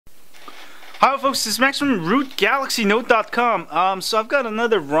Hi folks, this is Max from RootGalaxyNote.com. So I've got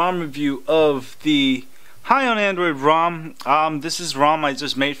another ROM review of the HighOnAndroid ROM. This is ROM I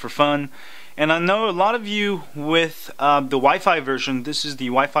just made for fun, and I know a lot of you with the Wi-Fi version. This is the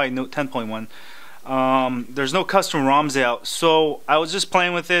Wi-Fi Note 10.1. There's no custom ROMs out, so I was just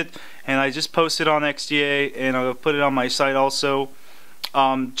playing with it, and I just posted on XDA, and I'll put it on my site also.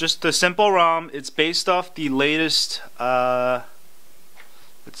 Just a simple ROM. It's based off the latest.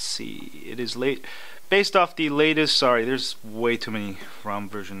 Let's see, it is based off the latest, sorry, there's way too many ROM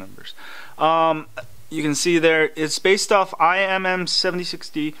version numbers. You can see there, it's based off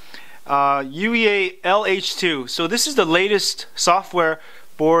IMM7060 UEA LH2. So this is the latest software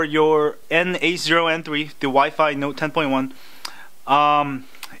for your N8013, the Wi-Fi Note 10.1.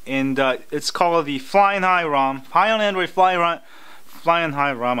 It's called the Flyin High ROM. HighOnAndroid Flyin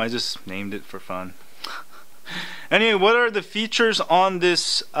High ROM, I just named it for fun. Anyway, what are the features on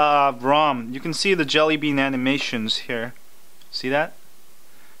this ROM? You can see the jelly bean animations here. See that?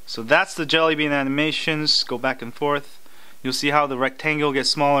 So that's the jelly bean animations. Go back and forth. You'll see how the rectangle gets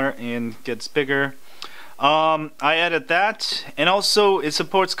smaller and gets bigger. I added that, and also it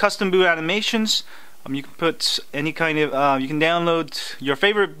supports custom boot animations. You can put any kind of you can download your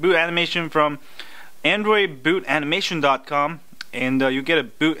favorite boot animation from AndroidBootAnimation.com, and you get a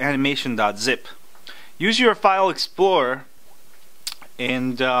bootanimation.zip. Use your file explorer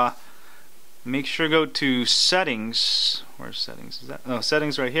and make sure to go to settings. Where's settings? Is that? Oh,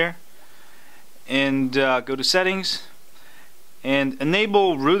 settings right here. And go to settings and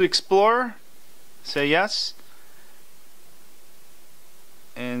enable root explorer. Say yes.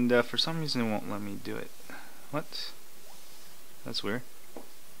 And for some reason it won't let me do it. What? That's weird.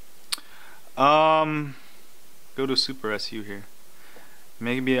 Go to Super SU here.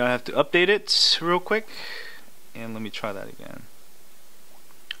 Maybe I have to update it real quick, and let me try that again.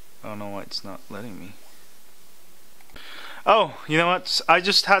 I don't know why it's not letting me. Oh, you know what? I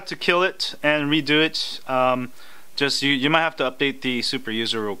just had to kill it and redo it. You might have to update the super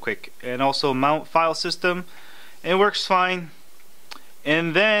user real quick, and also mount file system. It works fine.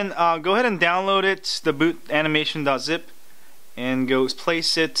 And then go ahead and download it, the bootanimation.zip, and go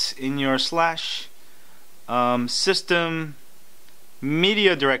place it in your /system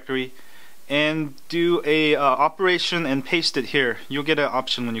media directory, and do a operation and paste it here. You'll get an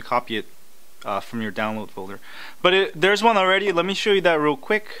option when you copy it from your download folder, but there's one already. Let me show you that real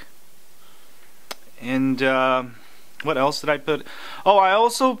quick. And what else did I put? Oh, I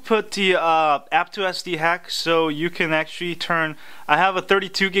also put the app2SD hack, so you can actually turn. I have a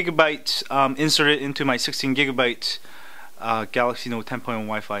 32 gigabyte inserted into my 16 gigabyte Galaxy Note 10.1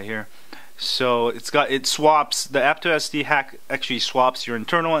 Wi-Fi here. So it swaps, the app2SD hack actually swaps your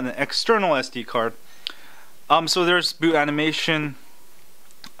internal and external SD card. So there's boot animation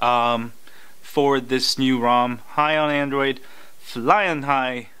for this new ROM, HighOnAndroid Flyin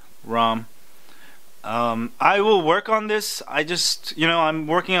High ROM. I will work on this. I'm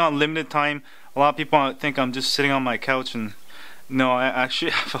working on limited time. A lot of people think I'm just sitting on my couch, and no, I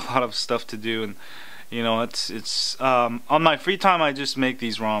actually have a lot of stuff to do, and it's on my free time I just make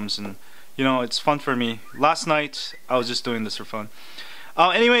these ROMs, and it's fun for me. Last night I was just doing this for fun.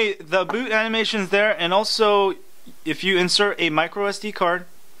 Anyway, the boot animation is there, and also if you insert a micro SD card,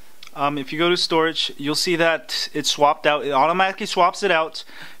 if you go to storage, you'll see that it's swapped out. It automatically swaps it out.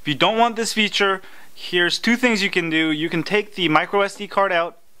 If you don't want this feature, here's two things you can do. You can take the micro SD card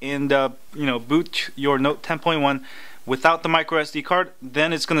out and boot your Note 10.1 without the micro SD card.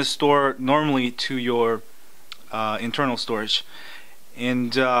 Then it's going to store normally to your internal storage.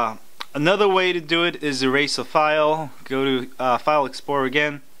 And another way to do it is erase a file. Go to File Explorer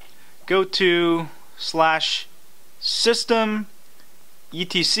again. Go to /system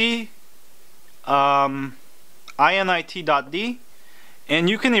etc init.d, and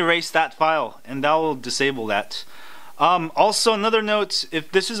you can erase that file, and that will disable that. Also, another note: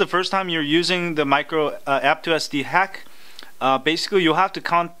 if this is the first time you're using the micro app2SD hack, basically you'll have to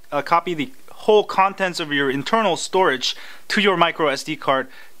copy the whole contents of your internal storage to your micro SD card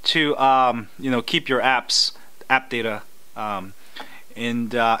to keep your app data,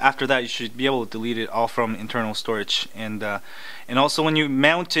 and after that you should be able to delete it all from internal storage. And also, when you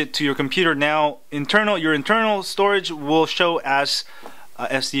mount it to your computer, now your internal storage will show as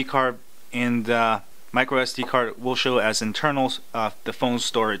SD card, and micro SD card will show as internal the phone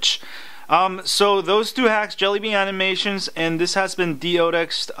storage. So those two hacks, jelly bean animations, and this has been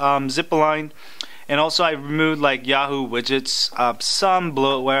de-odexed, zip aligned. And also I removed like Yahoo widgets, some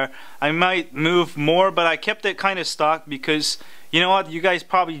bloatware. I might move more, but I kept it kind of stock because you know what, you guys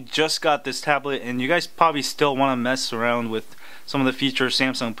probably just got this tablet and you guys probably still want to mess around with some of the features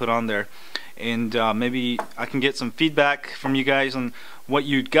Samsung put on there, and maybe I can get some feedback from you guys on what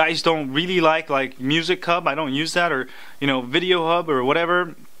you guys don't really like Music Hub. I don't use that, or Video Hub or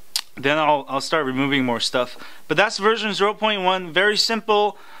whatever. Then I'll start removing more stuff. But that's version 0.1. Very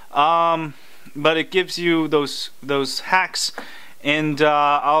simple, but it gives you those hacks, and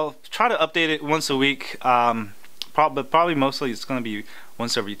I'll try to update it once a week. Probably mostly it's going to be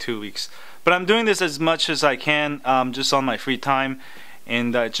once every 2 weeks. But I'm doing this as much as I can, just on my free time,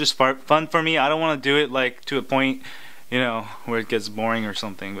 and it's just fun for me. I don't want to do it like to a point, where it gets boring or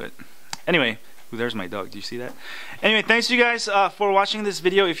something. But anyway, ooh, there's my dog. Do you see that? Anyway, thanks you guys for watching this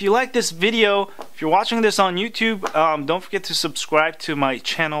video. If you like this video, if you're watching this on YouTube, don't forget to subscribe to my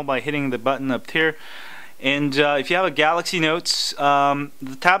channel by hitting the button up here. And if you have a Galaxy Notes,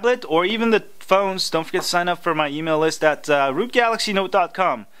 the tablet, or even the phones, don't forget to sign up for my email list at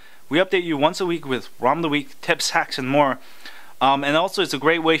rootgalaxynote.com. We update you once a week with ROM of the Week, tips, hacks, and more. And also, it's a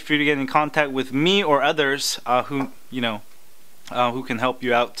great way for you to get in contact with me or others who can help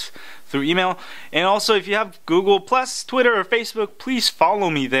you out through email. And also, if you have GooglePlus, Twitter, or Facebook, please follow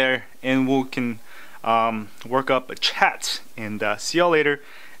me there, and we can work up a chat. And see y'all later,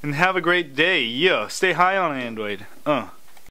 and have a great day. Yeah, stay high on Android.